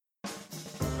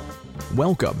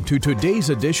Welcome to today's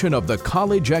edition of the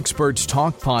College Experts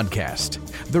Talk podcast,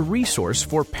 the resource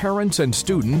for parents and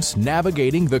students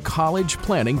navigating the college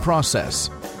planning process.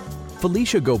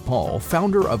 Felicia Gopal,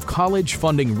 founder of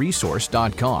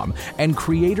collegefundingresource.com and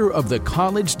creator of the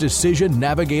College Decision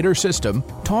Navigator System,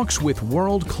 talks with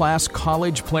world-class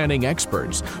college planning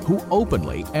experts who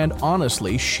openly and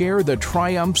honestly share the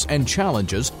triumphs and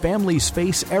challenges families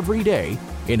face every day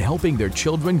in helping their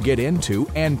children get into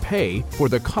and pay for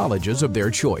the colleges of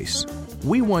their choice.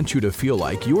 We want you to feel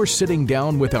like you're sitting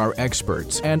down with our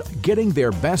experts and getting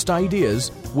their best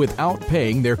ideas without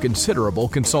paying their considerable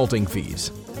consulting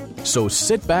fees. So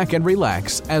sit back and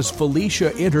relax as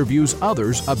Felicia interviews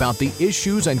others about the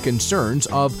issues and concerns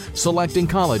of selecting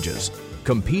colleges,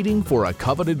 competing for a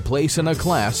coveted place in a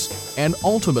class, and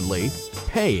ultimately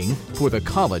paying for the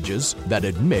colleges that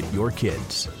admit your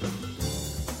kids.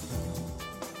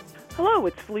 Hello,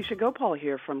 it's Felicia Gopal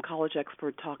here from College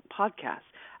Expert Talk podcast.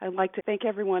 I'd like to thank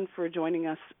everyone for joining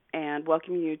us and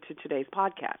welcome you to today's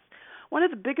podcast. One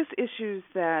of the biggest issues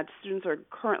that students are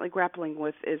currently grappling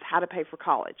with is how to pay for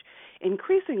college.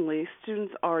 Increasingly,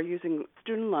 students are using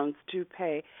student loans to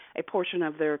pay a portion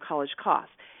of their college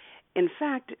costs. In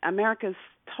fact, America's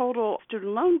total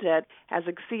student loan debt has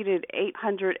exceeded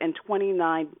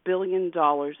 $829 billion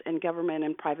in government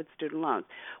and private student loans,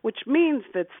 which means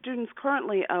that students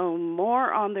currently owe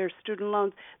more on their student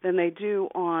loans than they do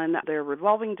on their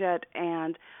revolving debt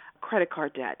and credit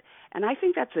card debt. And I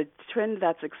think that's a trend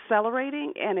that's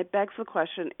accelerating, and it begs the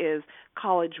question, is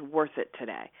college worth it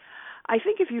today? I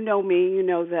think if you know me, you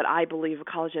know that I believe a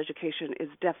college education is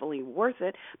definitely worth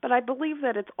it, but I believe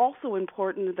that it's also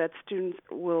important that students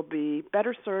will be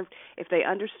better served if they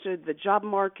understood the job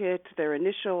market, their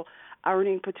initial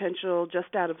earning potential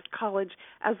just out of college,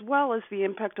 as well as the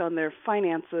impact on their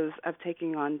finances of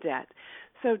taking on debt.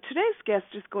 So today's guest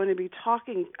is going to be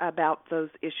talking about those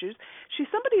issues. She's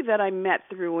somebody that I met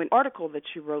through an article that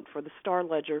she wrote for the Star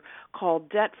Ledger called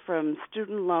Debt from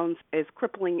Student Loans is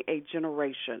Crippling a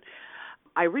Generation.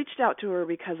 I reached out to her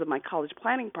because of my college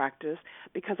planning practice,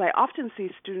 because I often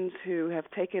see students who have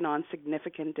taken on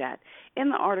significant debt. In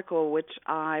the article, which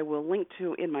I will link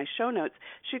to in my show notes,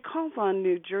 she calls on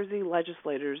New Jersey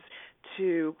legislators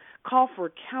to call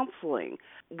for counseling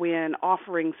when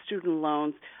offering student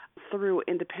loans through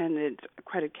independent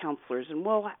credit counselors, and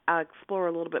we'll explore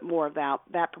a little bit more about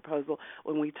that proposal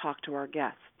when we talk to our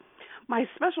guests. My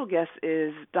special guest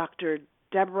is Dr.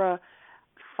 Deborah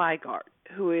Feigart,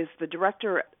 who is the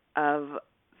director of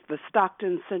the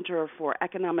Stockton Center for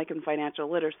Economic and Financial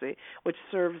Literacy, which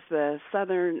serves the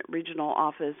Southern Regional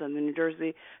Office and the New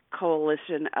Jersey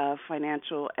Coalition of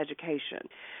Financial Education.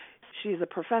 She's a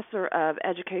professor of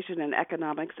education and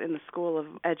economics in the School of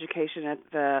Education at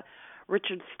the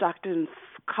Richard Stockton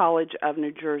College of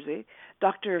New Jersey.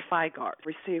 Dr. Feigart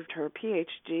received her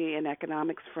Ph.D. in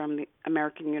economics from the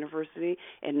American University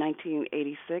in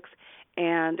 1986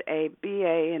 and a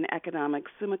B.A. in economics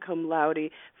summa cum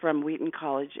laude from Wheaton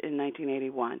College in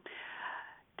 1981.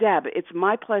 Deb, it's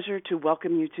my pleasure to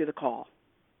welcome you to the call.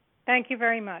 Thank you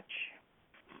very much.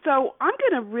 So I'm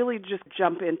going to really just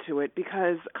jump into it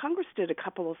because Congress did a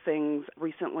couple of things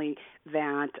recently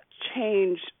that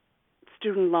changed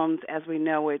student loans as we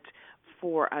know it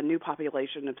for a new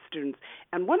population of students.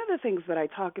 And one of the things that I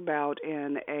talk about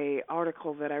in an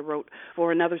article that I wrote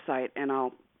for another site, and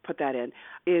I'll put that in,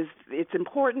 is it's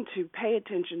important to pay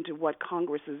attention to what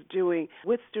Congress is doing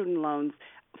with student loans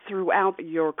throughout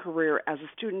your career as a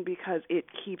student because it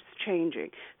keeps changing.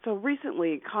 So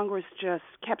recently, Congress just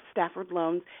kept Stafford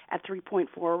loans at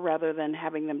 3.4 rather than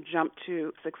having them jump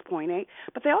to 6.8.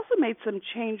 But they also made some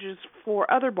changes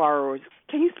for other borrowers.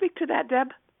 Can you speak to that, Deb?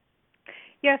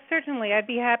 Yes, certainly. I'd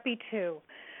be happy to.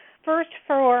 First,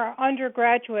 for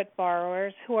undergraduate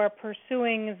borrowers who are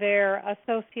pursuing their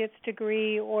associate's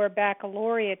degree or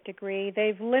baccalaureate degree,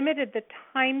 they've limited the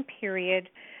time period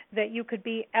that you could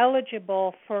be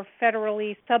eligible for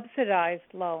federally subsidized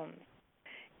loans.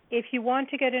 If you want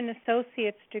to get an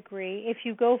associate's degree, if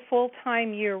you go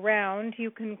full-time year-round,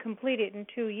 you can complete it in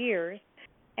 2 years,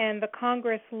 and the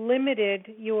Congress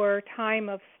limited your time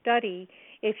of study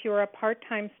if you're a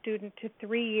part-time student to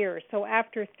 3 years. So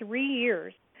after 3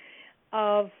 years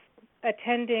of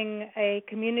attending a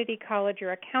community college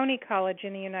or a county college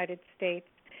in the United States,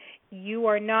 you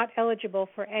are not eligible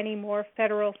for any more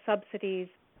federal subsidies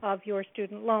of your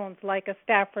student loans, like a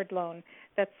Stafford loan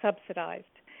that's subsidized.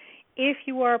 If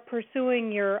you are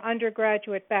pursuing your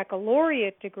undergraduate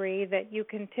baccalaureate degree that you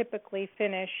can typically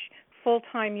finish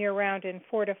full-time year-round in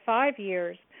 4 to 5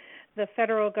 years, the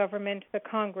federal government, the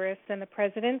Congress, and the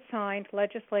President signed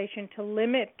legislation to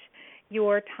limit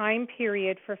your time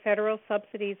period for federal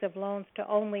subsidies of loans to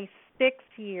only 6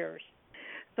 years.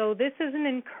 So this is an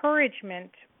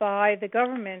encouragement by the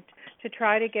government to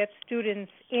try to get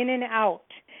students in and out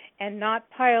and not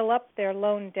pile up their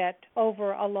loan debt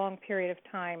over a long period of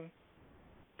time.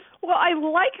 Well, I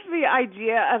like the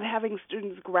idea of having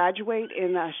students graduate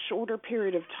in a shorter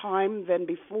period of time than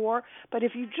before, but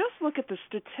if you just look at the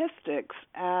statistics,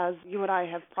 as you and I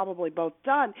have probably both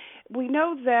done, we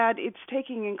know that it's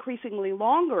taking increasingly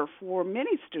longer for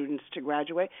many students to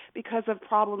graduate because of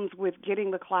problems with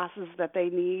getting the classes that they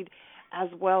need, as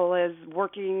well as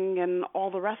working and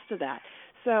all the rest of that.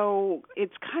 So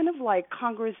it's kind of like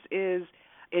Congress is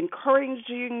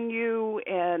encouraging you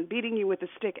and beating you with a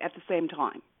stick at the same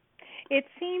time. It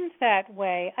seems that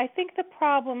way. I think the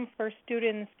problem for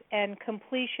students and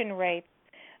completion rates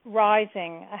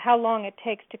rising, how long it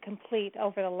takes to complete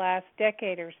over the last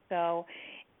decade or so,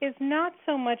 is not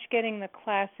so much getting the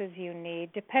classes you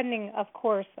need, depending, of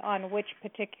course, on which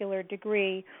particular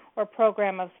degree or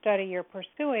program of study you're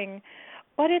pursuing,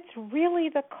 but it's really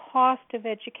the cost of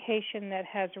education that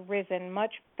has risen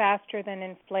much faster than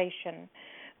inflation.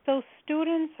 So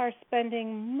students are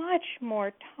spending much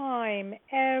more time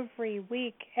every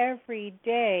week, every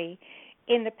day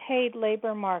in the paid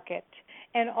labor market,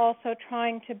 and also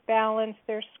trying to balance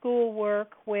their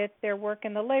schoolwork with their work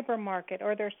in the labor market,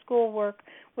 or their schoolwork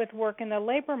with work in the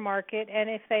labor market, and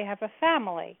if they have a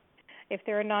family, if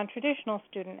they're a non-traditional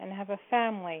student and have a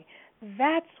family.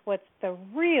 That's what's the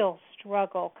real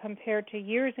struggle compared to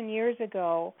years and years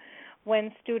ago,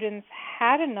 when students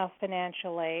had enough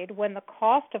financial aid, when the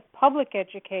cost of public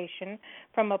education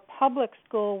from a public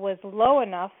school was low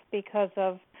enough because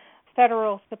of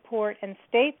federal support and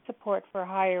state support for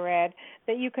higher ed,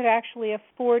 that you could actually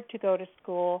afford to go to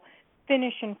school,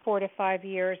 finish in 4 to 5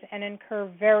 years, and incur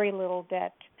very little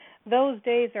debt. Those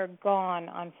days are gone,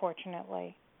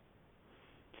 unfortunately.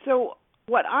 So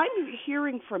what I'm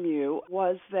hearing from you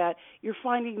was that you're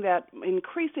finding that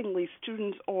increasingly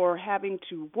students are having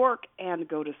to work and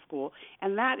go to school,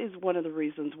 and that is one of the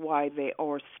reasons why they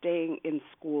are staying in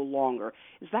school longer.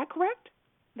 Is that correct?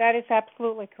 That is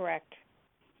absolutely correct.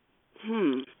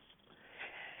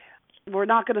 We're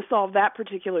not going to solve that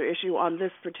particular issue on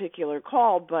this particular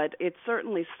call, but it's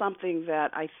certainly something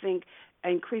that I think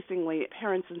increasingly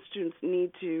parents and students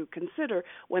need to consider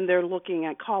when they're looking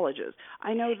at colleges.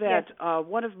 I know that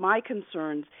one of my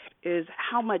concerns is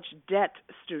how much debt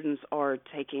students are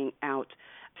taking out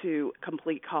to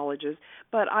complete colleges,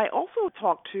 but I also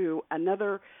talked to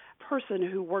another person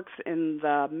who works in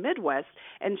the Midwest,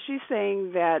 and she's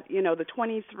saying that, the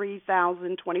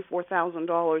 $23,000,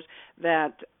 $24,000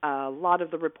 that a lot of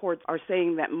the reports are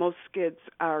saying that most kids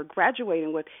are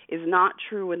graduating with is not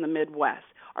true in the Midwest.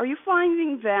 Are you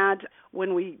finding that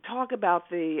when we talk about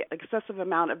the excessive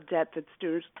amount of debt that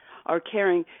students are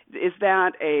carrying, is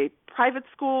that a private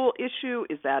school issue?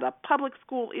 Is that a public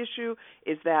school issue?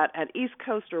 Is that an East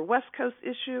Coast or West Coast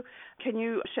issue? Can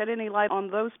you shed any light on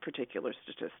those particular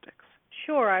statistics?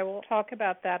 Sure, I will talk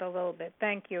about that a little bit.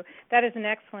 Thank you. That is an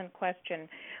excellent question.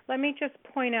 Let me just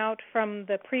point out from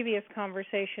the previous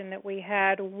conversation that we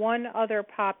had one other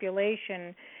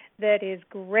population that is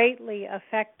greatly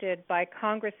affected by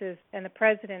Congress's and the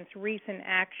President's recent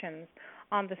actions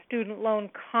on the student loan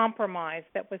compromise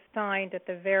that was signed at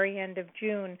the very end of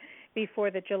June before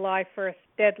the July 1st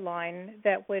deadline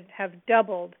that would have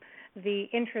doubled the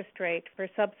interest rate for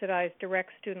subsidized direct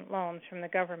student loans from the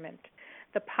government.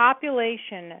 The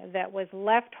population that was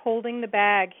left holding the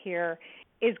bag here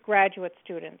is graduate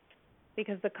students,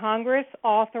 because the Congress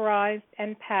authorized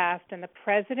and passed and the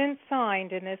President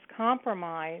signed in this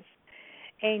compromise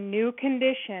a new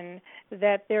condition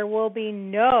that there will be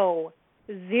none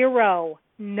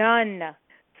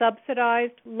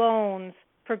subsidized loans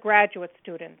for graduate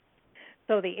students.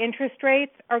 So the interest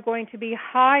rates are going to be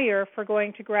higher for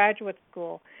going to graduate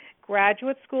school.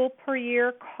 Graduate school per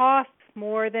year costs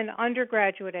more than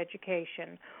undergraduate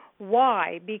education.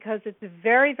 Why? Because it's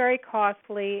very, very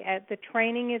costly. The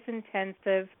training is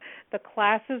intensive. The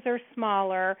classes are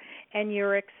smaller, and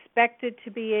you're expected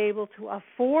to be able to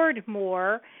afford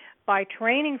more by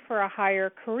training for a higher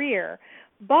career.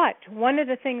 But one of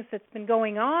the things that's been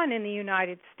going on in the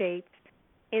United States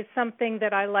is something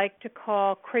that I like to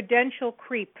call credential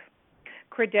creep.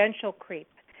 Credential creep.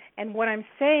 And what I'm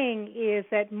saying is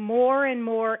that more and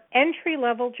more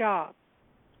entry-level jobs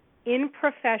in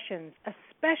professions,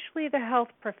 especially the health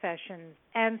professions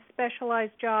and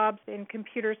specialized jobs in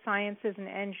computer sciences and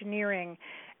engineering,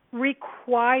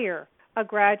 require a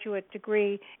graduate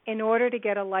degree in order to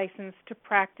get a license to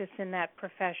practice in that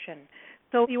profession.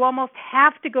 So you almost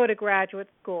have to go to graduate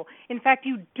school. In fact,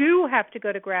 you do have to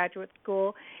go to graduate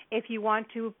school if you want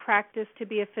to practice to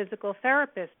be a physical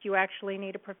therapist. You actually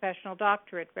need a professional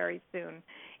doctorate very soon.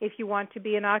 If you want to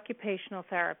be an occupational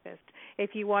therapist,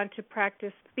 if you want to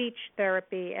practice speech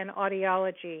therapy and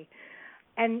audiology.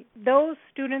 And those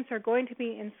students are going to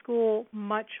be in school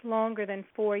much longer than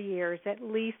 4 years, at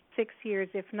least 6 years,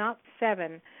 if not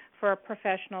 7, for a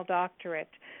professional doctorate.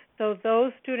 So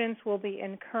those students will be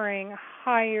incurring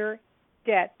higher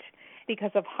debt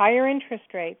because of higher interest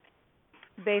rates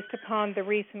based upon the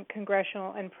recent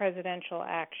congressional and presidential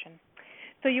action.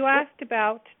 So you asked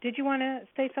about, did you want to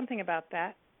say something about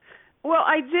that? Well,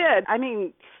 I did. I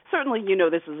mean, certainly,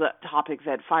 this is a topic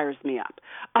that fires me up,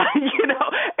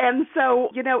 and so,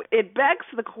 it begs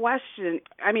the question.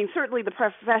 I mean, certainly the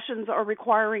professions are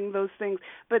requiring those things,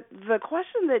 but the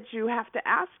question that you have to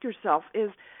ask yourself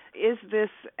is this,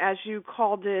 as you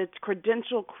called it,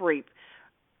 credential creep,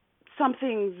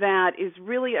 something that is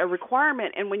really a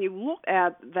requirement? And when you look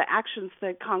at the actions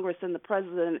that Congress and the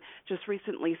President just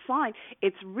recently signed,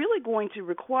 it's really going to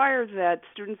require that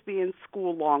students be in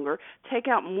school longer, take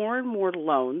out more and more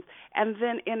loans, and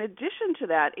then in addition to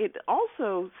that, it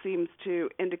also seems to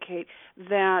indicate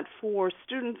that for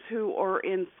students who are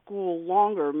in school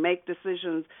longer, make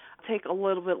decisions take a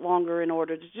little bit longer in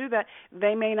order to do that,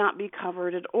 they may not be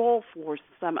covered at all for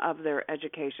some of their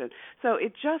education. So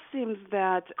it just seems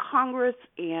that Congress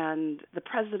and the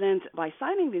President, by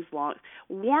signing these laws,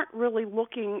 weren't really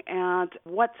looking at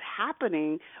what's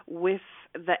happening with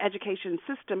the education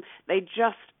system. They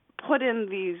just put in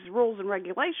these rules and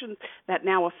regulations that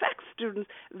now affect students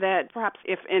that perhaps,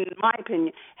 if in my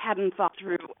opinion, hadn't thought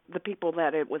through the people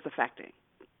that it was affecting.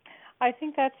 I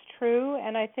think that's true,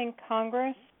 and I think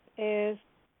Congress is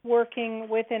working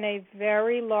within a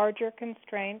very larger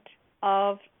constraint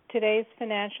of today's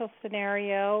financial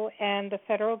scenario and the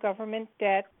federal government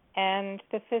debt and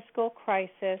the fiscal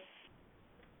crisis.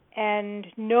 And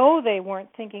no, they weren't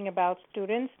thinking about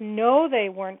students. No, they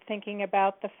weren't thinking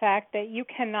about the fact that you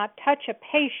cannot touch a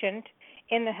patient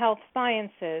in the health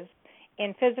sciences,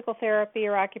 in physical therapy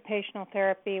or occupational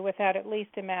therapy, without at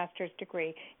least a master's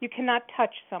degree. You cannot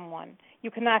touch someone.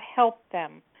 You cannot help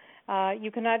them.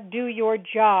 You cannot do your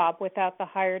job without the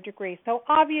higher degree. So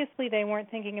obviously they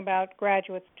weren't thinking about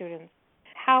graduate students.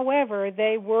 However,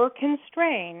 they were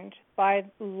constrained by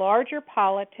larger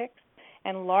politics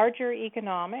and larger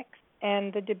economics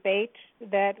and the debate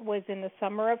that was in the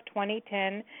summer of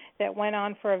 2010 that went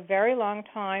on for a very long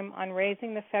time on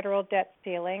raising the federal debt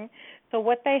ceiling. So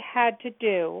what they had to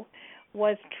do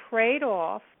was trade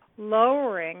off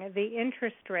lowering the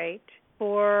interest rate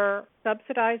for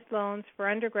subsidized loans for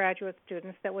undergraduate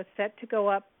students that was set to go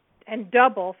up and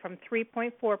double from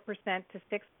 3.4% to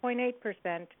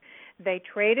 6.8%. They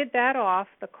traded that off,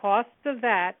 the costs of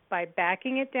that, by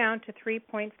backing it down to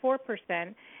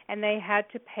 3.4%, and they had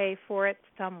to pay for it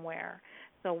somewhere.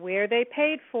 So where they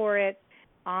paid for it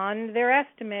on their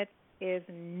estimate is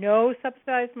no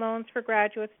subsidized loans for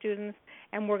graduate students,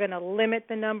 and we're going to limit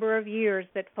the number of years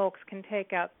that folks can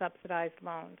take out subsidized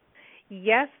loans.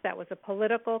 Yes, that was a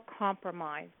political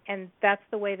compromise, and that's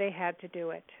the way they had to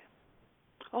do it.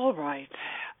 All right.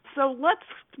 So let's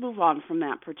move on from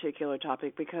that particular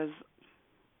topic because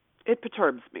it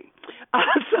perturbs me.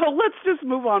 So let's just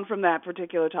move on from that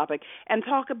particular topic and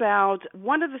talk about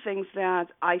one of the things that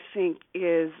I think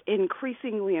is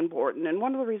increasingly important, and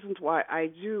one of the reasons why I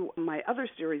do my other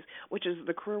series, which is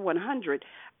the Career 100,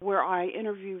 where I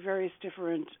interview various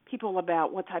different people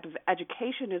about what type of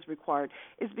education is required,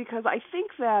 is because I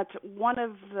think that one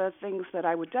of the things that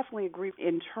I would definitely agree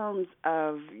in terms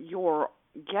of your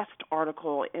guest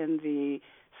article in the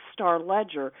Star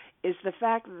Ledger is the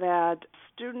fact that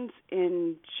students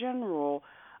in general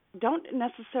don't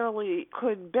necessarily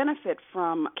could benefit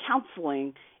from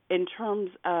counseling in terms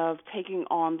of taking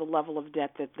on the level of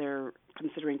debt that they're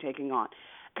considering taking on.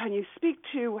 Can you speak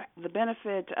to the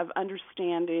benefit of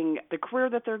understanding the career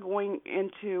that they're going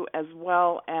into as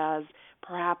well as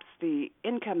perhaps the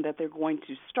income that they're going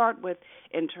to start with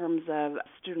in terms of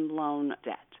student loan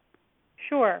debt?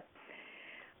 Sure.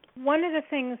 One of the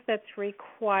things that's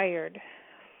required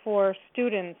for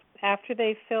students after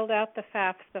they've filled out the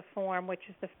FAFSA form, which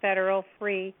is the Federal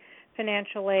Free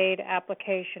Financial Aid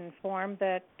Application form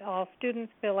that all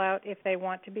students fill out if they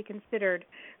want to be considered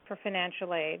for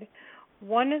financial aid,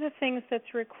 one of the things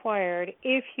that's required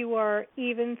if you are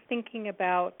even thinking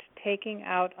about taking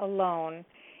out a loan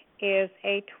is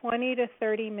a 20 to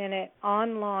 30 minute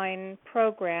online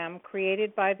program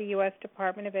created by the U.S.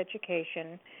 Department of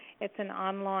Education. It's an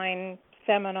online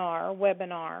seminar,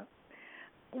 webinar,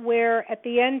 where at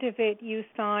the end of it you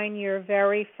sign your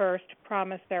very first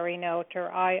promissory note,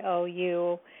 or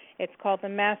IOU. It's called the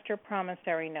Master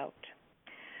Promissory Note.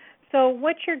 So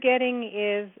what you're getting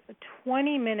is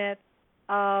 20 minutes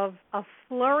of a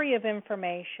flurry of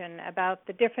information about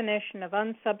the definition of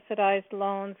unsubsidized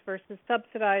loans versus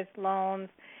subsidized loans,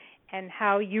 and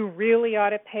how you really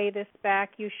ought to pay this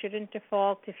back. You shouldn't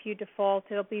default. If you default,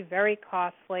 it'll be very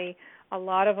costly. A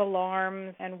lot of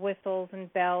alarms and whistles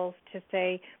and bells to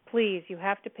say, please, you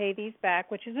have to pay these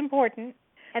back, which is important.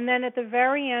 And then at the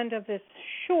very end of this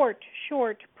short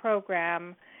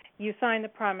program, you sign the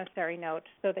promissory note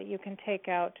so that you can take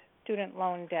out student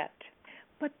loan debt.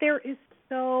 But there is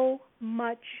so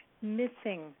much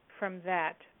missing from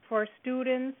that for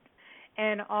students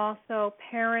and also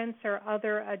parents or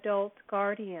other adult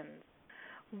guardians.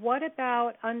 What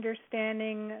about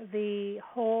understanding the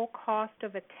whole cost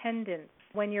of attendance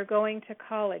when you're going to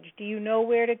college? Do you know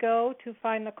where to go to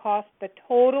find the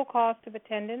total cost of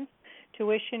attendance,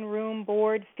 tuition, room,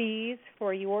 board, fees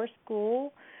for your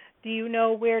school? Do you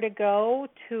know where to go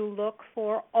to look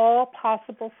for all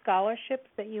possible scholarships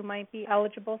that you might be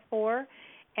eligible for,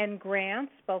 and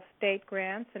grants, both state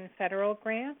grants and federal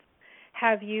grants?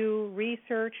 Have you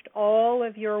researched all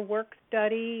of your work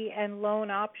study and loan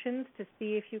options to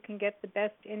see if you can get the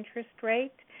best interest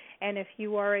rate, and if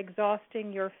you are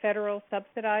exhausting your federal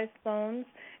subsidized loans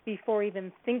before even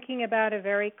thinking about a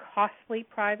very costly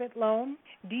private loan?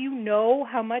 Do you know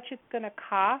how much it's going to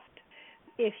cost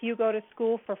if you go to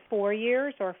school for 4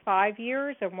 years or 5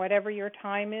 years or whatever your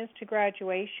time is to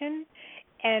graduation?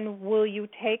 And will you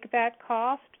take that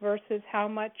cost versus how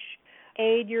much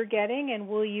aid you're getting, and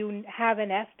will you have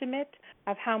an estimate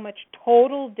of how much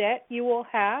total debt you will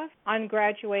have on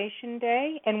graduation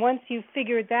day? And once you've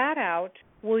figured that out,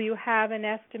 will you have an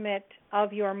estimate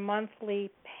of your monthly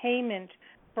payment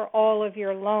for all of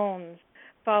your loans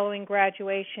following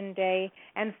graduation day?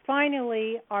 And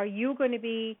finally, are you going to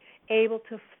be able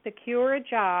to secure a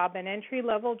job, an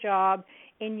entry-level job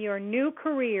in your new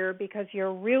career because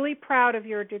you're really proud of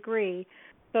your degree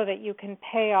so that you can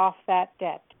pay off that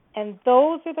debt? And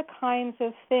those are the kinds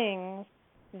of things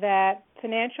that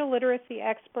financial literacy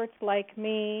experts like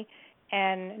me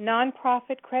and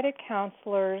nonprofit credit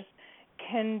counselors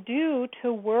can do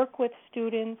to work with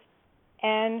students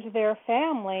and their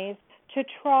families to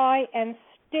try and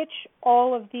stitch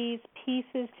all of these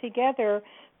pieces together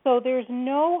so there's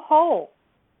no hole,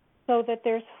 so that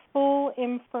there's full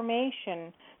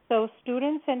information, so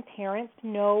students and parents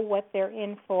know what they're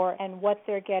in for and what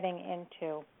they're getting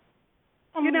into.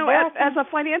 As a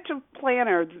financial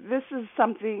planner, this is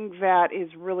something that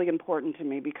is really important to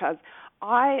me, because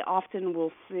I often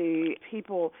will see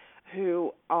people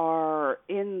who are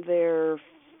in their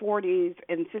 40s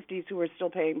and 50s who are still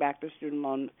paying back their student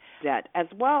loan debt, as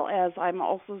well as I'm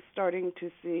also starting to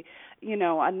see,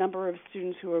 a number of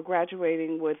students who are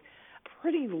graduating with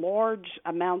pretty large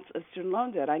amounts of student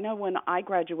loan debt. I know when I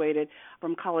graduated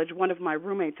from college, one of my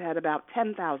roommates had about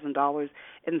 $10,000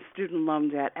 in student loan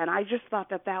debt, and I just thought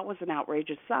that was an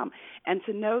outrageous sum. And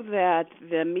to know that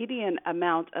the median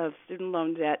amount of student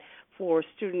loan debt for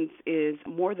students is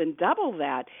more than double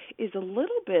that is a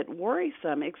little bit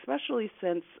worrisome, especially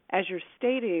since, as you're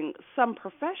stating, some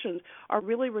professions are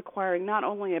really requiring not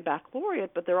only a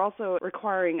baccalaureate, but they're also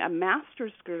requiring a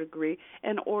master's degree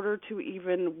in order to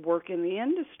even work in the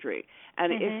industry.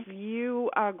 And if you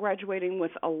are graduating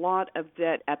with a lot of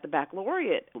debt at the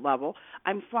baccalaureate level,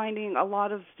 I'm finding a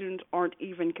lot of students aren't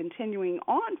even continuing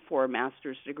on for a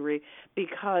master's degree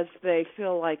because they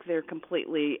feel like they're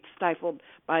completely stifled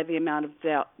by the amount of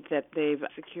debt that they've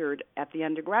secured at the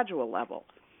undergraduate level.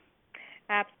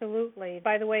 Absolutely.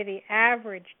 By the way, the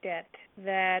average debt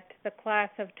that the class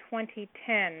of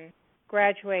 2010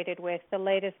 graduated with, the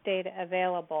latest data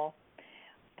available,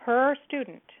 per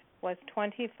student was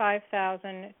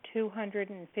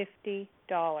 $25,250.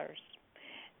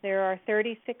 There are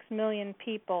 36 million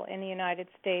people in the United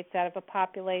States out of a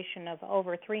population of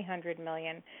over 300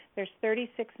 million. There's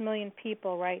 36 million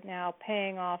people right now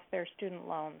paying off their student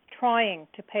loans, trying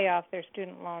to pay off their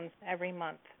student loans every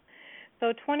month.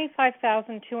 So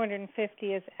 $25,250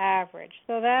 is average.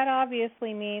 So that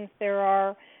obviously means there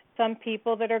are some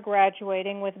people that are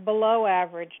graduating with below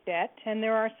average debt, and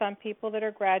there are some people that are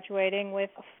graduating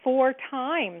with 4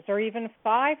 times or even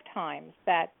 5 times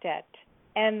that debt.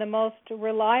 And the most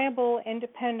reliable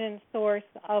independent source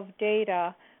of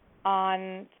data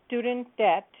on student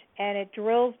debt, and it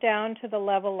drills down to the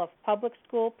level of public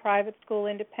school, private school,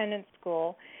 independent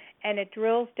school, and it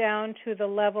drills down to the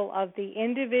level of the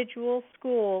individual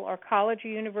school or college or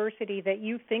university that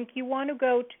you think you want to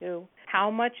go to.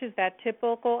 How much is that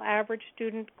typical average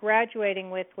student graduating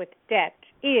with debt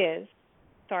is,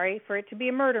 sorry for it to be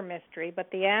a murder mystery, but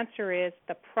the answer is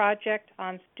the Project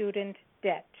on Student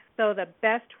Debt. So the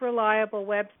best reliable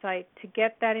website to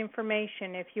get that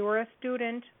information if you're a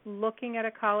student looking at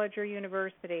a college or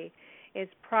university is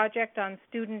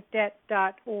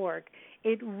projectonstudentdebt.org.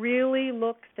 It really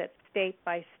looks at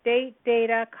state-by-state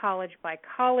data,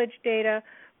 college-by-college data,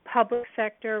 public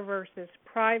sector versus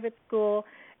private school,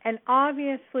 and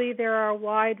obviously there are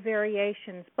wide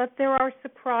variations, but there are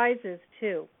surprises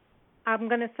too. I'm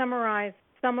going to summarize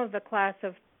some of the class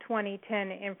of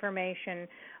 2010 information.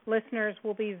 Listeners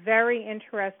will be very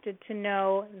interested to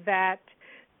know that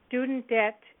student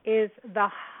debt is the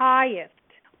highest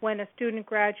when a student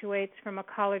graduates from a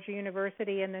college or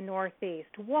university in the Northeast.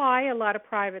 Why? A lot of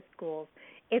private schools.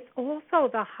 It's also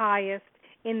the highest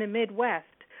in the Midwest,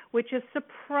 which is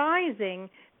surprising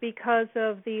because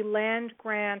of the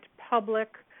land-grant public,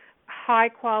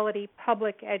 high-quality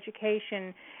public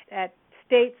education at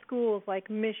state schools like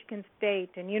Michigan State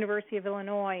and University of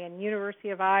Illinois and University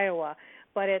of Iowa,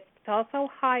 but it's also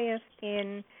highest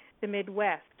in the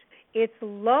Midwest. It's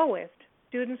lowest.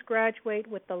 Students graduate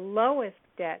with the lowest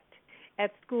debt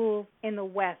at schools in the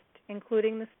West,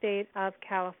 including the state of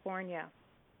California.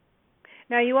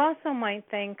 Now, you also might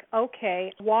think,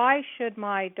 okay, why should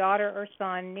my daughter or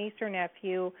son, niece or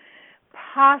nephew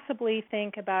possibly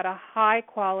think about a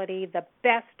high-quality, the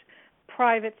best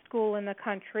private school in the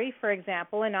country, for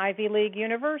example, an Ivy League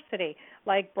university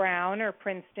like Brown or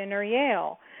Princeton or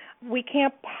Yale? We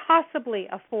can't possibly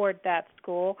afford that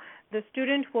school. The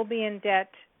student will be in debt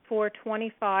for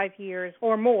 25 years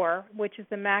or more, which is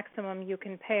the maximum you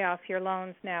can pay off your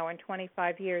loans now in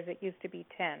 25 years. It used to be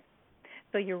 10.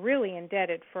 So you're really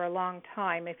indebted for a long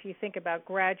time if you think about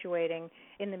graduating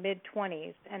in the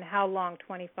mid-20s and how long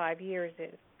 25 years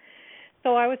is.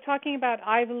 So I was talking about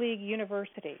Ivy League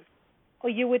universities.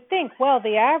 Well, you would think, well,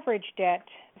 the average debt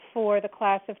for the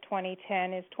class of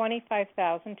 2010 is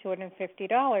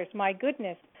 $25,250. My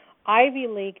goodness, Ivy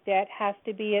League debt has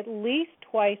to be at least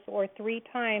twice or three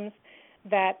times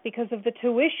that because of the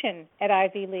tuition at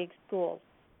Ivy League schools.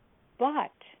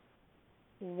 But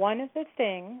one of the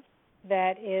things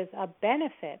that is a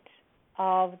benefit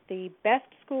of the best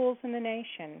schools in the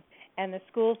nation and the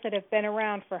schools that have been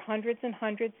around for hundreds and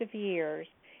hundreds of years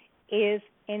is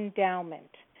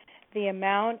endowment. The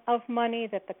amount of money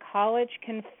that the college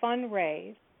can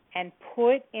fundraise and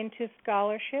put into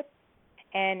scholarships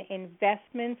and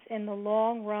investments in the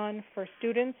long run for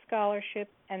student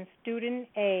scholarships and student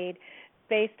aid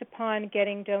based upon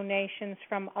getting donations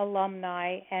from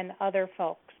alumni and other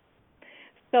folks.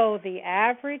 So the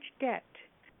average debt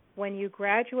when you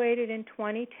graduated in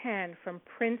 2010 from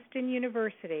Princeton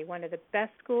University, one of the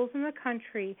best schools in the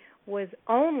country, was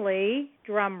only,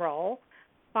 drum roll,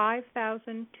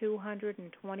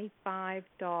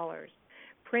 $5,225.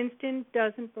 Princeton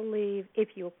doesn't believe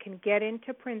if you can get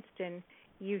into Princeton,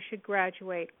 you should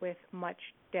graduate with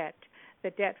much debt.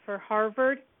 The debt for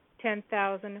Harvard,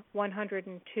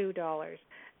 $10,102.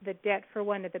 The debt for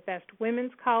one of the best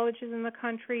women's colleges in the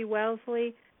country,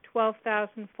 Wellesley,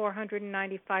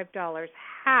 $12,495,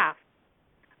 half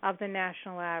of the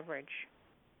national average.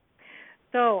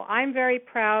 So I'm very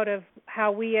proud of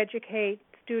how we educate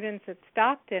students at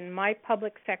Stockton, my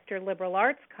public sector liberal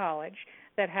arts college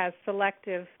that has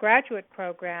selective graduate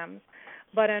programs.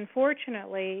 But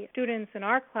unfortunately, students in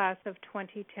our class of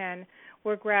 2010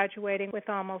 were graduating with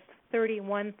almost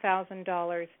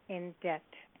 $31,000 in debt.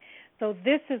 So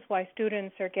this is why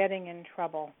students are getting in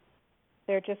trouble.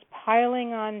 They're just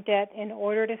piling on debt in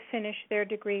order to finish their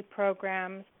degree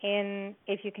programs.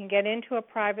 If you can get into a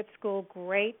private school,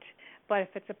 great. But if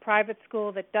it's a private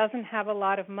school that doesn't have a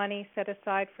lot of money set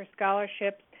aside for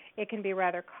scholarships, it can be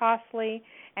rather costly.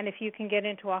 And if you can get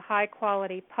into a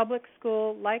high-quality public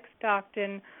school like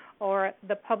Stockton or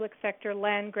the public sector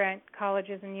land-grant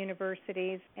colleges and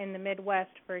universities in the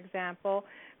Midwest, for example,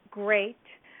 great.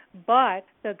 But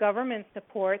the government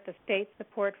support, the state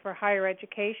support for higher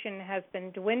education has been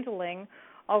dwindling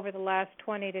over the last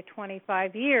 20 to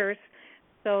 25 years,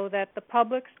 so that the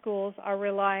public schools are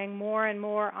relying more and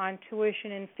more on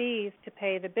tuition and fees to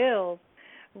pay the bills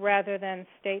rather than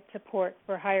state support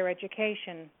for higher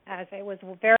education, as it was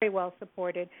very well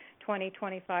supported 20,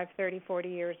 25, 30, 40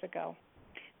 years ago.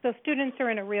 So students are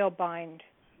in a real bind.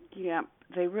 Yeah,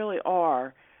 they really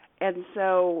are. And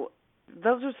so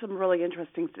Those are some really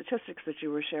interesting statistics that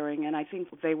you were sharing, and I think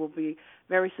they will be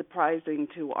very surprising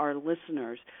to our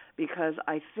listeners because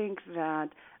I think that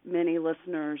many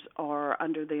listeners are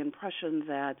under the impression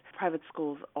that private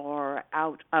schools are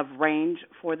out of range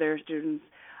for their students.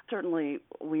 Certainly,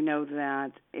 we know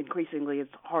that increasingly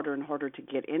it's harder and harder to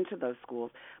get into those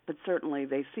schools, but certainly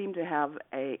they seem to have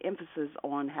an emphasis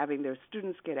on having their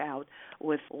students get out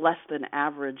with less than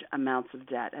average amounts of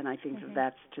debt, and I think that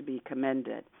that's to be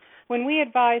commended. When we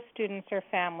advise students or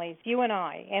families, you and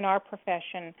I, in our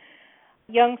profession,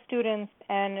 young students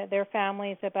and their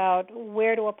families about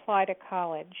where to apply to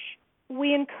college,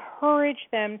 we encourage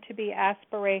them to be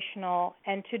aspirational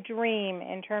and to dream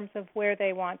in terms of where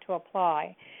they want to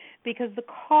apply, because the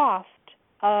cost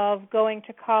of going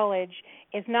to college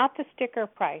is not the sticker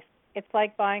price. It's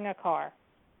like buying a car.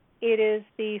 It is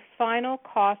the final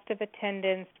cost of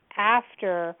attendance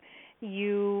after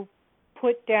you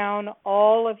put down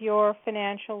all of your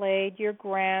financial aid, your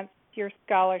grants, your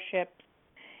scholarships,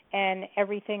 and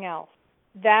everything else.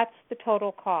 That's the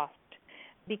total cost,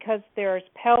 because there's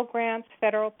Pell Grants,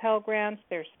 federal Pell Grants,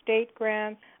 there's state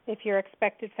grants. If your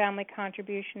expected family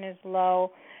contribution is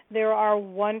low, there are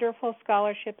wonderful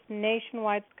scholarships,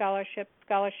 nationwide scholarships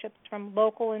from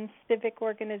local and civic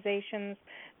organizations,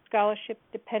 scholarships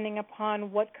depending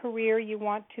upon what career you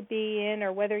want to be in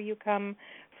or whether you come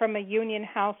from a union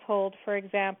household, for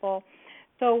example.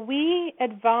 So we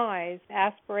advise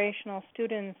aspirational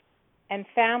students and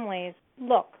families,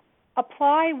 look,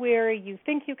 apply where you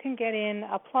think you can get in,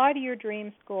 apply to your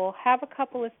dream school, have a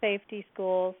couple of safety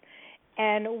schools,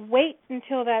 and wait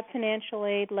until that financial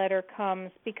aid letter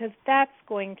comes, because that's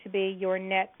going to be your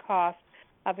net cost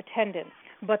of attendance.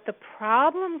 But the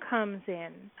problem comes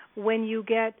in when you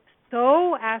get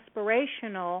so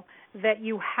aspirational that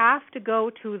you have to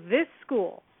go to this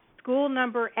school, school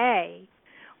number A,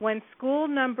 when school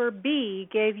number B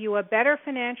gave you a better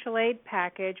financial aid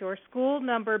package, or school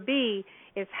number B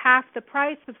is half the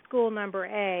price of school number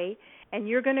A, and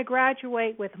you're going to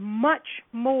graduate with much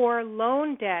more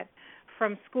loan debt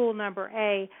from school number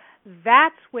A,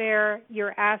 that's where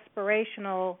your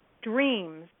aspirational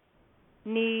dreams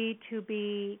need to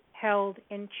be held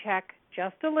in check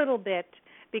just a little bit,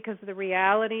 because of the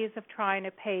realities of trying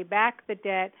to pay back the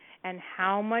debt and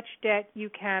how much debt you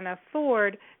can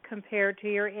afford compared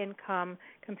to your income,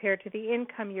 compared to the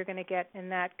income you're going to get in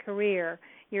that career,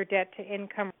 your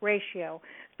debt-to-income ratio.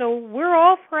 So we're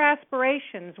all for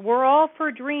aspirations. We're all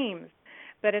for dreams.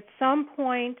 But at some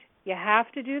point, you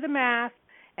have to do the math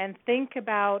and think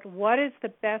about what is the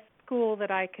best school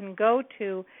that I can go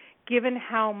to, given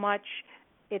how much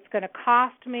it's going to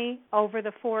cost me over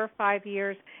the 4 or 5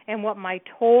 years and what my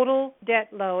total debt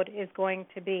load is going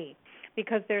to be.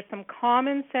 Because there's some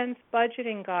common sense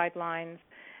budgeting guidelines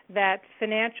that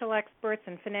financial experts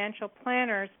and financial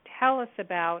planners tell us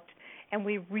about, and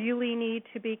we really need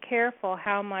to be careful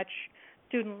how much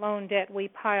student loan debt we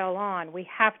pile on. We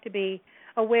have to be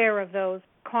aware of those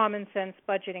common sense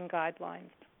budgeting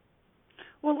guidelines.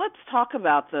 Well, let's talk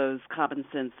about those common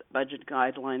sense budget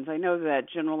guidelines. I know that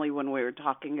generally when we're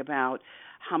talking about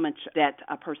how much debt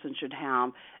a person should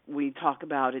have, we talk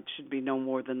about it should be no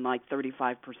more than like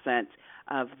 35%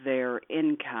 of their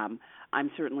income.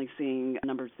 I'm certainly seeing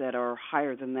numbers that are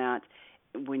higher than that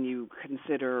when you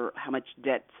consider how much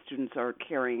debt students are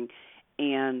carrying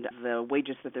and the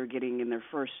wages that they're getting in their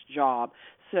first job.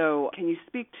 So can you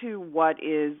speak to what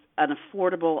is an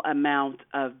affordable amount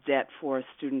of debt for a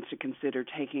student to consider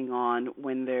taking on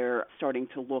when they're starting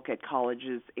to look at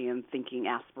colleges and thinking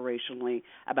aspirationally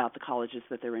about the colleges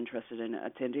that they're interested in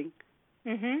attending?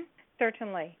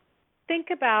 Certainly. Think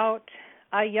about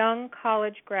a young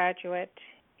college graduate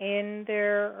in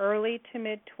their early to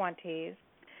mid-20s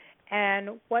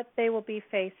and what they will be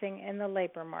facing in the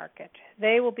labor market.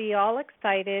 They will be all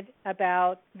excited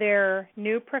about their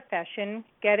new profession,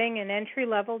 getting an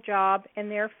entry-level job in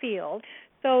their field.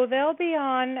 So they'll be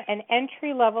on an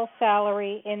entry-level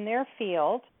salary in their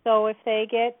field. So if they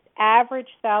get average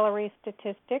salary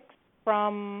statistics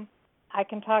from, I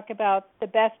can talk about the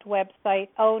best website,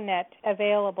 ONET,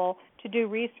 available to do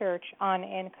research on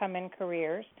income and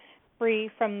careers,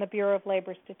 free from the Bureau of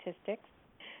Labor Statistics.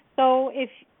 So if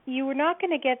you are not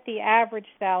going to get the average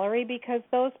salary, because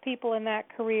those people in that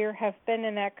career have been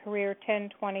in that career 10,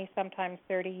 20, sometimes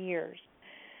 30 years.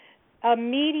 A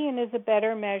median is a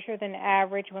better measure than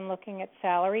average when looking at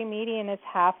salary. Median is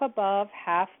half above,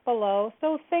 half below.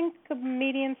 So think of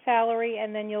median salary,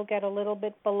 and then you'll get a little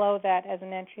bit below that as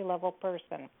an entry-level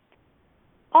person.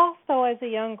 Also, as a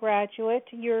young graduate,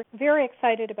 you're very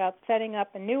excited about setting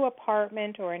up a new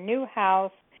apartment or a new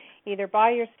house, either by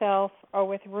yourself or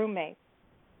with roommates.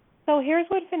 So here's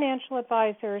what financial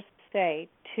advisors say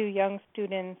to young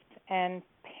students and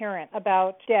parents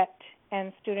about debt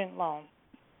and student loans.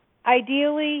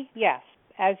 Ideally, yes,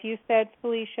 as you said,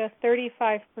 Felicia,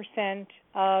 35%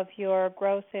 of your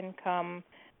gross income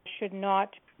should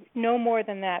not, no more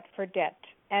than that for debt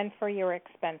and for your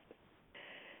expenses.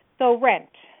 So rent,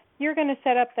 you're going to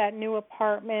set up that new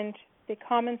apartment. The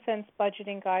common sense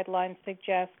budgeting guidelines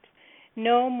suggest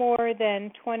no more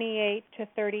than 28 to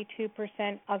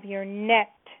 32% of your net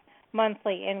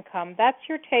monthly income. That's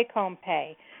your take-home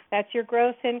pay. That's your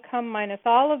gross income minus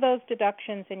all of those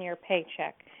deductions in your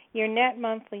paycheck. Your net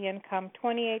monthly income,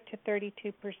 28 to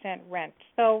 32% rent.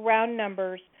 So round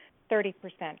numbers, 30%.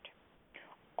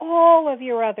 All of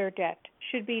your other debt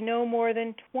should be no more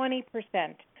than 20%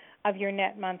 of your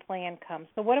net monthly income.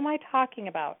 So what am I talking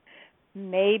about?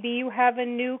 Maybe you have a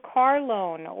new car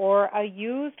loan or a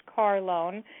used car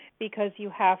loan because you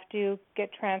have to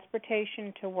get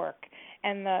transportation to work,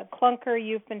 and the clunker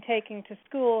you've been taking to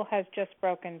school has just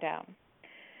broken down.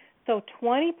 So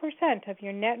 20% of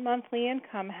your net monthly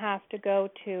income has to go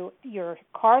to your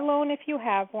car loan if you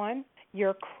have one,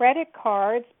 your credit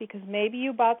cards because maybe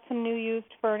you bought some new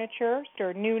used furniture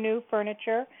or new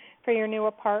furniture for your new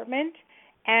apartment,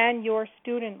 and your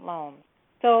student loans.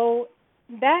 So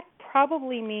that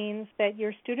probably means that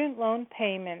your student loan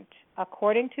payment,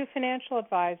 according to financial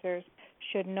advisors,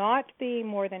 should not be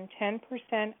more than 10%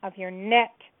 of your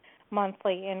net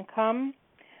monthly income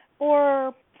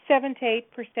or 7 to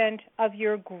 8% of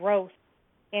your gross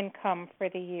income for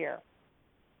the year.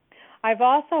 I've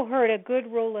also heard a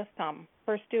good rule of thumb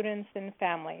for students and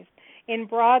families, in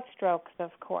broad strokes,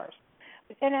 of course,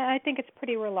 and I think it's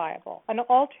pretty reliable. An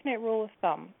alternate rule of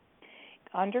thumb,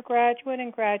 undergraduate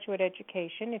and graduate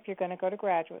education, if you're going to go to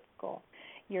graduate school,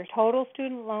 your total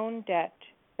student loan debt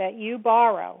that you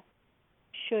borrow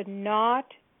should not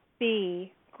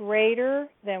be greater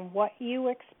than what you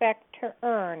expect to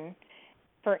earn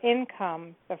for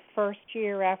income the first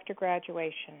year after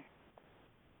graduation.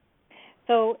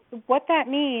 So what that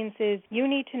means is you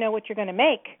need to know what you're going to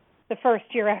make the first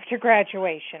year after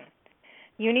graduation.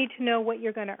 You need to know what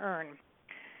you're going to earn.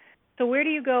 So where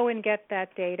do you go and get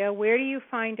that data? Where do you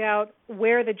find out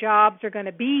where the jobs are going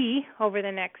to be over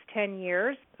the next 10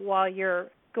 years while you're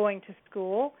going to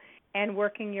school and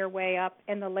working your way up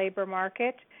in the labor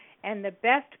market? And the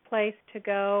best place to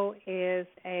go is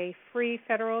a free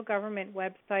federal government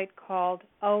website called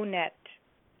ONET.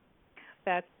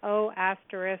 That's O*NET.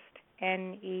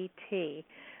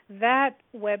 That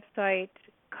website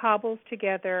cobbles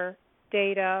together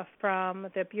data from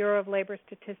the Bureau of Labor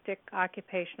Statistics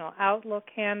Occupational Outlook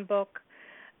Handbook,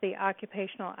 the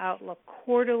Occupational Outlook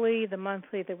Quarterly, the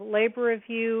monthly the Labor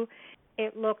Review.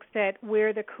 It looks at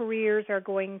where the careers are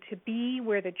going to be,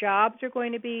 where the jobs are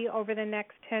going to be over the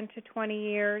next 10 to 20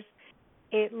 years.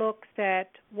 It looks at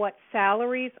what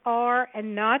salaries are,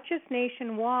 and not just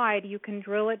nationwide. You can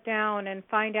drill it down and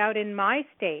find out in my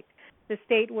state, the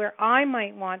state where I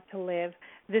might want to live,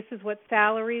 this is what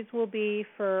salaries will be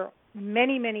for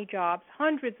many, many jobs,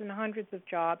 hundreds and hundreds of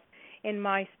jobs in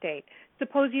my state.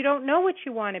 Suppose you don't know what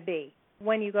you want to be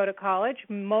when you go to college.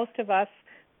 Most of us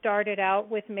started out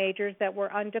with majors that were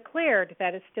undeclared.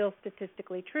 That is still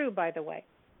statistically true, by the way.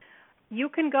 You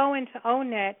can go into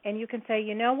ONET and you can say,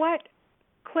 you know what?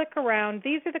 Click around.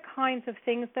 These are the kinds of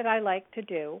things that I like to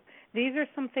do. These are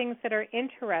some things that are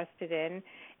interested in.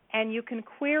 And you can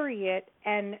query it,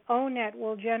 and ONET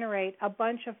will generate a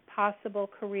bunch of possible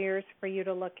careers for you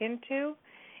to look into.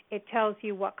 It tells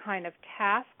you what kind of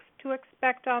tasks to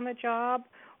expect on the job,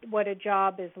 what a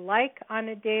job is like on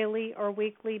a daily or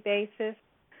weekly basis,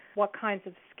 what kinds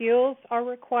of skills are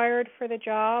required for the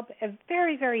job.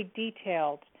 Very, very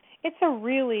detailed. It's a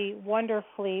really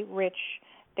wonderfully rich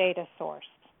data source.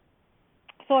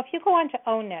 So if you go on to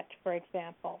ONET, for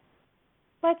example,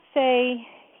 let's say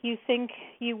you think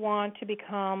you want to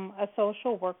become a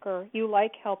social worker, you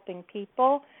like helping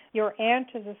people, your aunt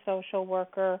is a social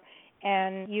worker,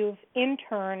 and you've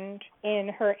interned in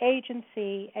her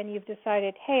agency, and you've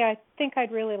decided, hey, I think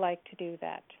I'd really like to do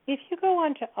that. If you go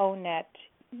on to ONET,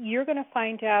 you're going to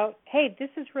find out, hey, this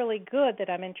is really good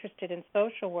that I'm interested in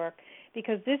social work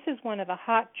because this is one of the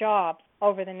hot jobs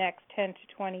over the next 10 to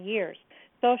 20 years.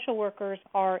 Social workers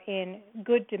are in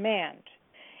good demand.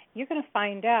 You're going to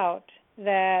find out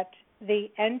that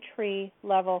the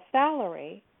entry-level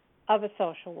salary of a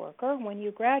social worker when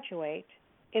you graduate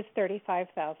is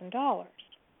 $35,000.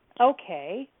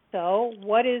 Okay, so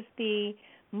what is the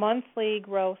monthly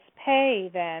gross pay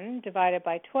then divided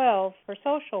by 12 for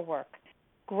social work?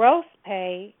 Gross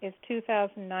pay is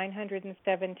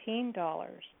 $2,917.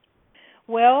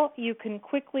 Well, you can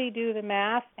quickly do the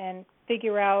math and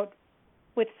figure out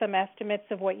with some estimates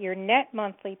of what your net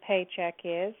monthly paycheck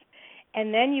is,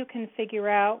 and then you can figure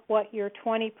out what your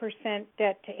 20%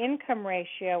 debt-to-income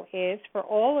ratio is for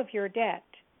all of your debt.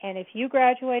 And if you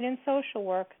graduate in social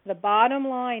work, the bottom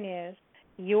line is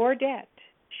your debt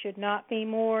should not be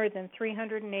more than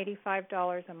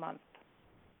 $385 a month.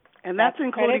 And that's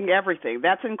including everything.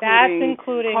 That's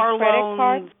including car credit loans.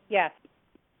 cards. Yes,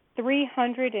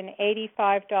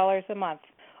 $385 a month.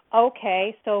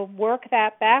 Okay, so work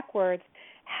that backwards.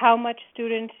 How much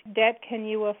student debt can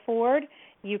you afford?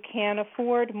 You can't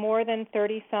afford more than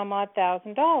 $30-some-odd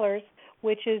thousand,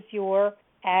 which is your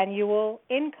annual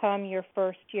income your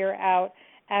first year out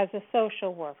as a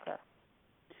social worker.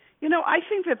 You know, I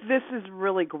think that this is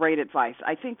really great advice.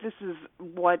 I think this is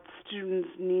what students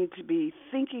need to be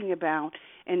thinking about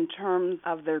in terms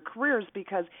of their careers,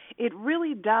 because it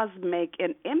really does make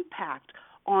an impact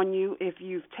on you if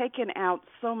you've taken out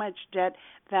so much debt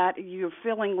that you're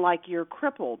feeling like you're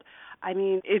crippled. I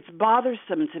mean, it's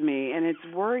bothersome to me and it's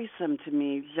worrisome to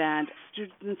me that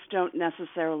students don't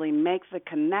necessarily make the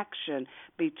connection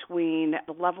between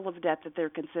the level of debt that they're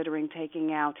considering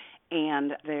taking out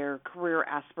and their career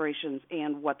aspirations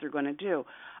and what they're going to do.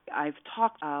 I've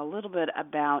talked a little bit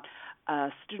about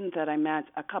a student that I met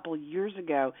a couple years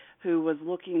ago who was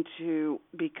looking to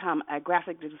become a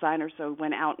graphic designer, so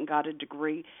went out and got a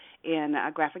degree in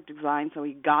graphic design. So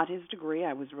he got his degree.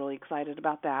 I was really excited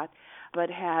about that, but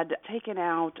had taken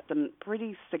out some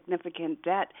pretty significant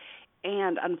debt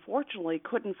and unfortunately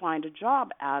couldn't find a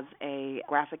job as a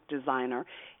graphic designer.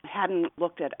 Hadn't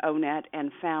looked at ONET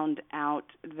and found out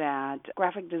that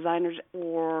graphic designers,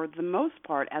 for the most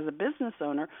part, as a business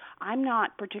owner, I'm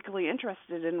not particularly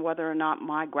interested in whether or not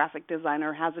my graphic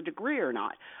designer has a degree or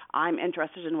not. I'm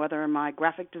interested in whether my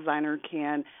graphic designer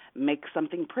can make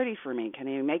something pretty for me. Can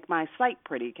he make my site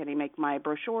pretty? Can he make my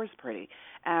brochures pretty?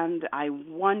 And I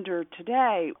wonder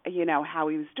today, how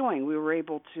he was doing. We were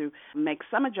able to make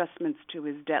some adjustments to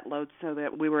his debt load so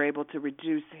that we were able to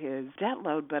reduce his debt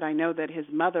load, but I know that his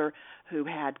mother, who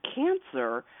had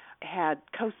cancer, had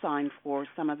co-signed for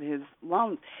some of his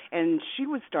loans, and she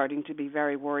was starting to be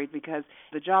very worried because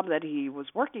the job that he was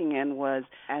working in was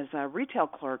as a retail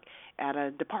clerk at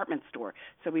a department store.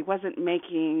 So he wasn't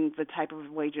making the type of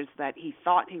wages that he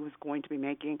thought he was going to be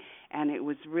making, and it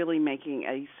was really making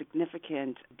a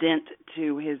significant dent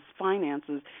to his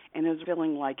finances, and it was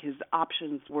feeling like his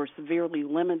options were severely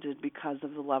limited because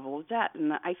of the level of debt.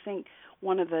 And I think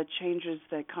one of the changes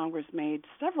that Congress made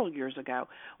several years ago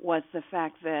was the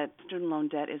fact that student loan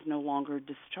debt is no longer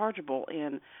dischargeable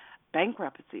in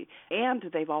bankruptcy, and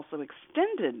they've also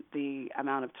extended the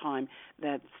amount of time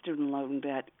that student loan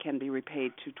debt can be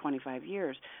repaid to 25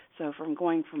 years. So from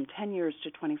going from 10 years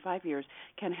to 25 years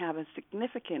can have a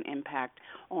significant impact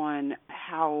on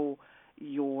how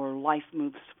your life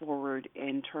moves forward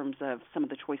in terms of some of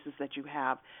the choices that you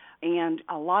have. And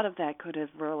a lot of that could have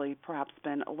really perhaps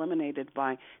been eliminated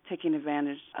by taking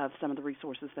advantage of some of the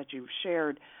resources that you've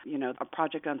shared, a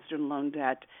project on student loan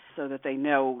debt, so that they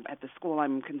know at the school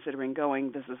I'm considering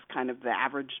going, this is kind of the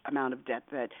average amount of debt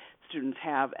that students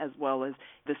have, as well as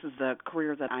this is the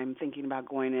career that I'm thinking about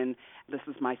going in, this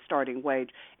is my starting wage,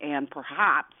 and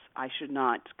perhaps I should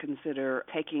not consider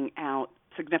taking out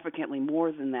significantly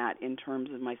more than that in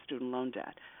terms of my student loan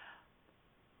debt.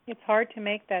 It's hard to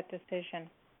make that decision.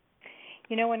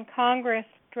 When Congress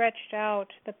stretched out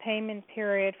the payment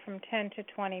period from 10 to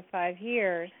 25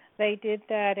 years, they did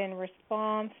that in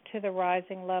response to the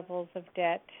rising levels of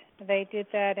debt. They did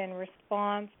that in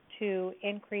response to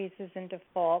increases in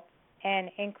default and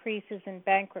increases in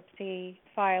bankruptcy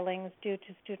filings due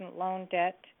to student loan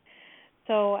debt.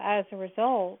 So as a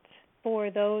result, for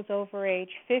those over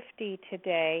age 50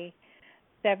 today,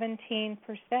 17%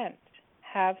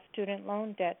 have student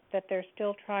loan debt that they're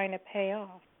still trying to pay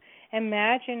off.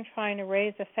 Imagine trying to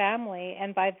raise a family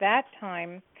and by that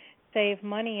time save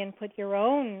money and put your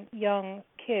own young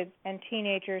kids and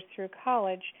teenagers through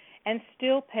college and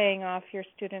still paying off your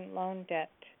student loan debt.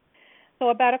 So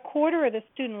about a quarter of the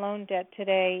student loan debt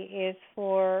today is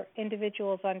for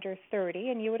individuals under 30,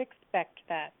 and you would expect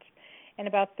that. And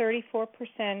about 34%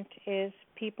 is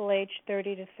people aged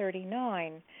 30 to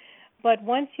 39. But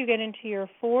once you get into your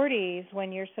 40s,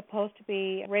 when you're supposed to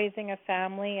be raising a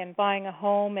family and buying a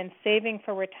home and saving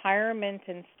for retirement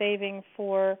and saving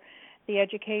for the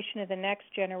education of the next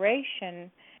generation,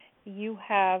 you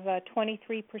have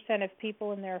 23% of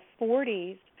people in their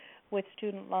 40s with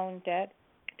student loan debt,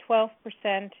 12%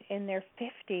 in their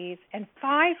 50s, and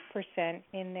 5%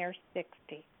 in their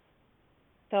 60s.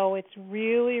 So it's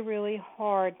really, really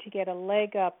hard to get a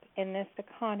leg up in this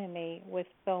economy with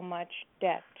so much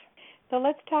debt. So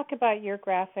let's talk about your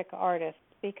graphic artist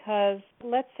because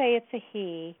let's say it's a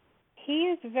he. He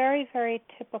is very, very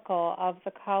typical of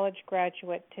the college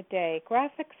graduate today.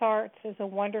 Graphics arts is a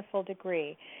wonderful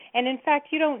degree. And in fact,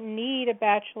 you don't need a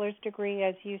bachelor's degree,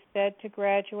 as you said, to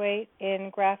graduate in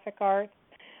graphic arts.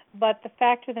 But the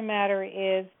fact of the matter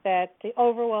is that the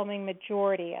overwhelming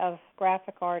majority of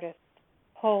graphic artists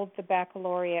hold the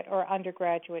baccalaureate or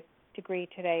undergraduate degree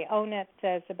today. ONET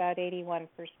says about 81%.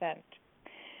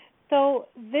 So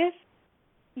this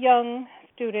young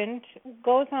student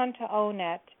goes on to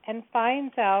ONET and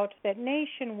finds out that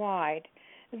nationwide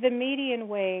the median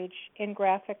wage in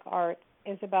graphic arts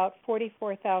is about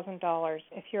 $44,000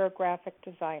 if you're a graphic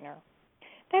designer.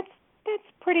 That's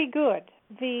pretty good.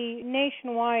 The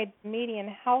nationwide median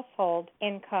household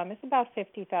income is about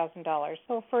 $50,000.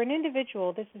 So for an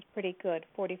individual, this is pretty good,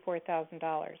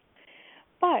 $44,000.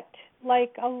 But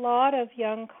like a lot of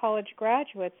young college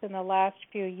graduates in the last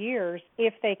few years,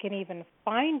 if they can even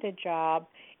find a job,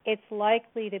 it's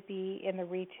likely to be in the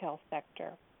retail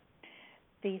sector.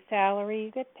 The salary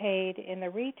you get paid in the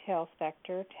retail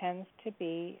sector tends to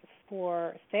be,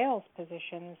 for sales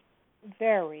positions,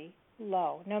 very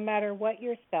low, no matter what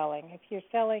you're selling. If you're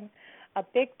selling a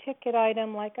big-ticket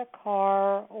item like a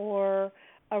car or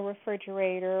a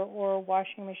refrigerator or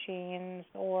washing machines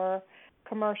or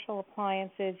commercial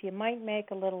appliances, you might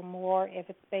make a little more if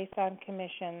it's based on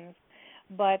commissions,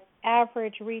 but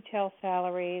average retail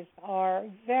salaries are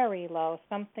very low,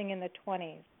 something in the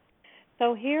 20s.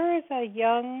 So here is a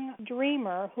young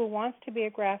dreamer who wants to be a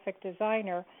graphic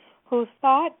designer who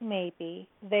thought maybe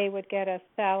they would get a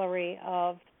salary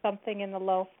of something in the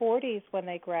low 40s when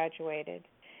they graduated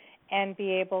and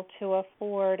be able to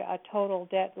afford a total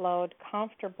debt load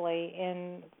comfortably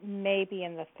in maybe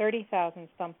in the 30,000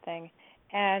 something,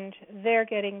 and they're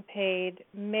getting paid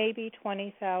maybe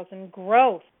 20,000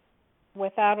 gross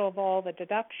without all the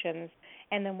deductions,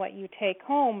 and then what you take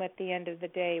home at the end of the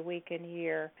day, week and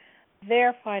year.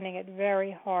 They're finding it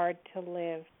very hard to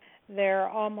live. They're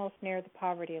almost near the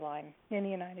poverty line in the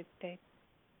United States.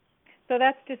 So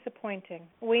that's disappointing.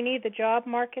 We need the job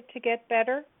market to get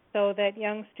better so that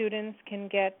young students can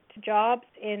get jobs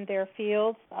in their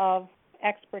fields of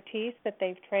expertise that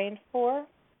they've trained for.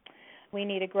 We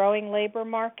need a growing labor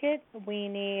market. We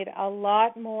need a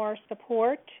lot more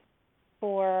support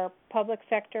for public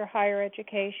sector higher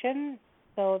education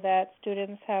so that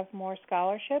students have more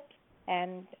scholarships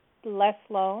and less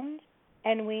loans.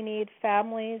 And we need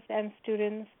families and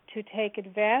students to take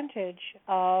advantage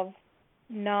of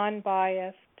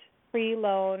non-biased, free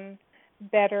loan,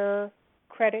 better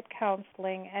credit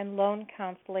counseling and loan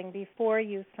counseling before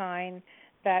you sign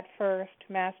that first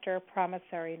master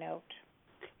promissory note.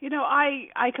 You know,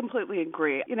 I completely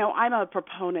agree. You know, I'm a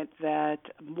proponent that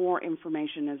more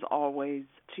information is always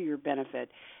to your benefit.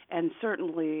 And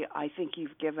certainly I think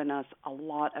you've given us a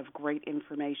lot of great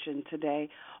information today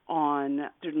on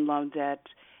student loan debt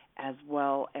as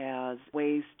well as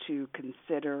ways to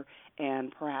consider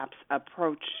and perhaps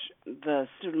approach the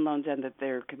student loan debt that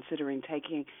they're considering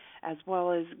taking, as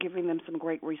well as giving them some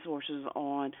great resources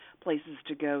on places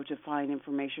to go to find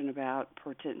information about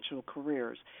potential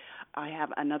careers. I have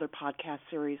another podcast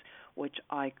series which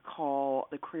I call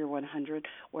the Career 100,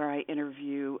 where I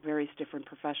interview various different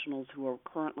professionals who are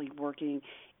currently working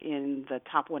in the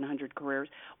top 100 careers,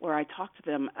 where I talk to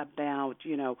them about,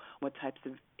 you know, what types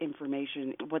of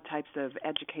information, what types of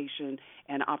education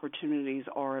and opportunities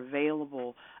are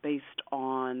available based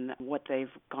on what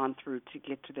they've gone through to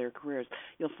get to their careers.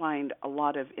 You'll find a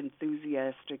lot of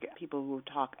enthusiastic people who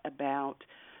talk about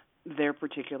their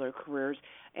particular careers,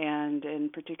 and in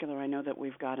particular, I know that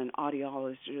we've got an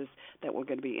audiologist that we're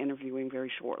going to be interviewing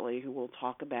very shortly who will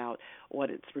talk about what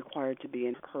it's required to be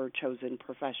in her chosen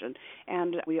profession.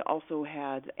 And we also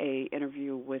had an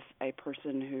interview with a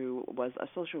person who was a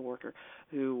social worker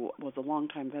who was a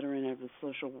longtime veteran of the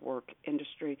social work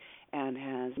industry and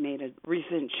has made a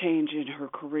recent change in her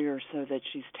career so that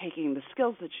she's taking the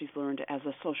skills that she's learned as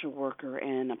a social worker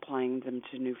and applying them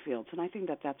to new fields. And I think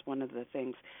that that's one of the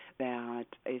things that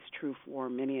is true for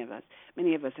many of us.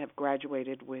 Many of us have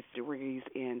graduated with degrees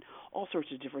in all sorts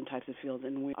of different types of fields,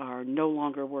 and we are no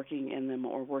longer working in them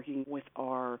or working with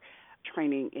our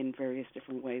training in various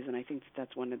different ways, and I think that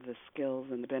that's one of the skills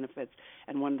and the benefits,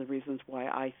 and one of the reasons why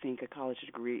I think a college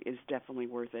degree is definitely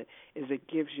worth it, is it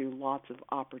gives you lots of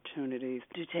opportunities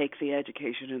to take the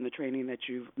education and the training that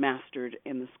you've mastered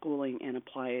in the schooling and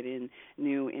apply it in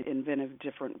new, inventive,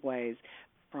 different ways,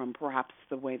 from perhaps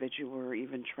the way that you were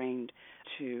even trained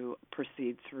to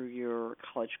proceed through your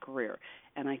college career.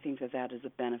 And I think that that is a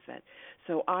benefit.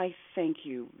 So I thank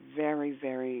you very,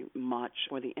 very much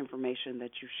for the information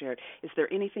that you shared. Is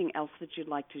there anything else that you'd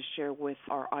like to share with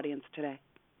our audience today?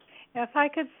 If I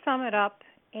could sum it up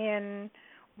in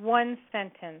one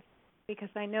sentence, because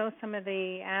I know some of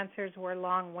the answers were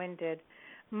long-winded,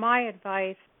 my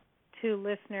advice to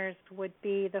listeners would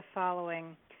be the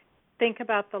following. Think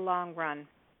about the long run.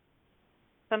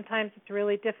 Sometimes it's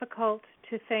really difficult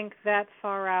to think that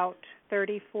far out,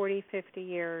 30, 40, 50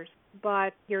 years,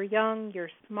 but you're young, you're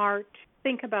smart.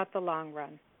 Think about the long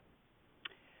run.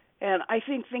 And I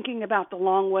think thinking about the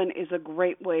long run is a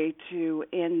great way to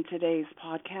end today's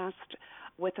podcast.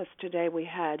 With us today, we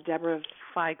had Deborah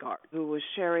Feigart, who was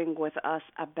sharing with us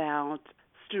about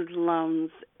student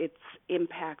loans, its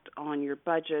impact on your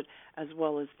budget, as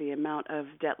well as the amount of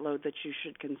debt load that you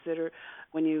should consider.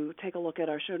 When you take a look at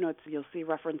our show notes, you'll see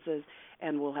references,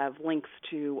 and we'll have links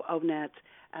to ONET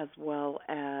as well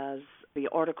as the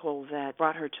article that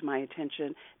brought her to my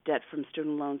attention, Debt from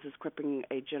Student Loans is Crippling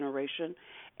a Generation,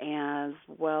 as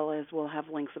well as we'll have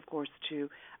links, of course, to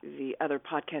the other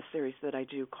podcast series that I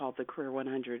do called the Career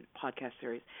 100 podcast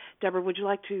series. Deborah, would you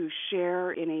like to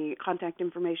share any contact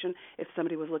information if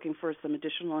somebody was looking for some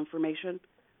additional information?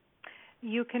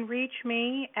 You can reach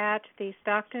me at the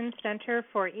Stockton Center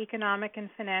for Economic and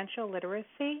Financial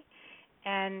Literacy.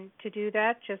 And to do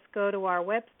that, just go to our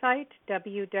website,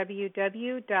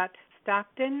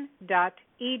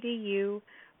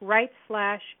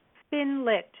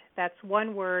 www.stockton.edu/finlit. That's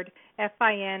one word,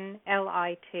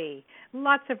 FINLIT.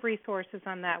 Lots of resources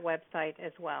on that website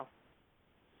as well.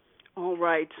 All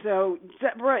right. So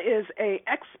Deborah is an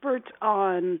expert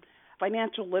on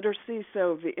financial literacy,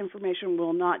 so the information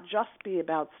will not just be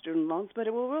about student loans, but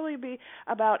it will really be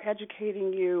about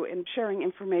educating you and sharing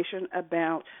information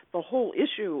about the whole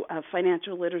issue of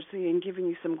financial literacy and giving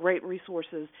you some great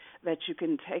resources that you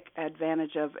can take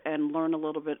advantage of and learn a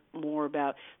little bit more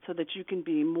about so that you can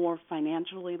be more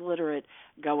financially literate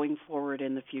going forward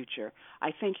in the future.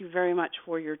 I thank you very much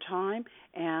for your time,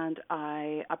 and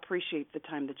I appreciate the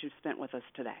time that you've spent with us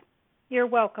today. You're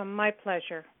welcome. My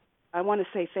pleasure. I want to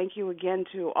say thank you again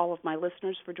to all of my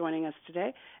listeners for joining us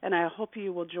today, and I hope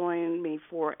you will join me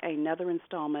for another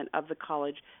installment of the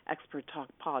College Expert Talk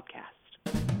podcast.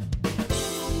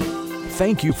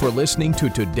 Thank you for listening to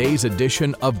today's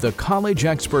edition of the College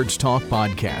Experts Talk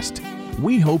podcast.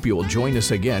 We hope you'll join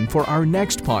us again for our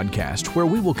next podcast, where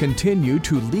we will continue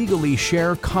to legally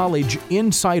share college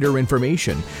insider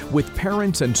information with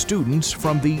parents and students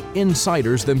from the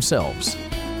insiders themselves.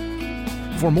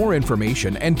 For more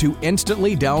information and to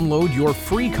instantly download your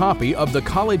free copy of the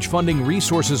College Funding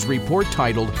Resources Report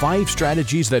titled 5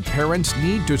 Strategies That Parents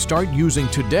Need to Start Using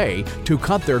Today to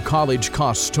Cut Their College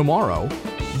Costs Tomorrow,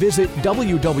 visit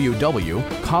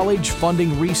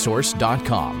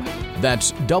www.collegefundingresource.com.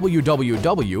 That's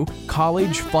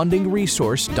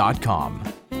www.collegefundingresource.com.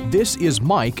 This is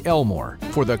Mike Elmore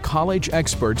for the College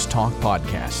Experts Talk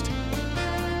podcast.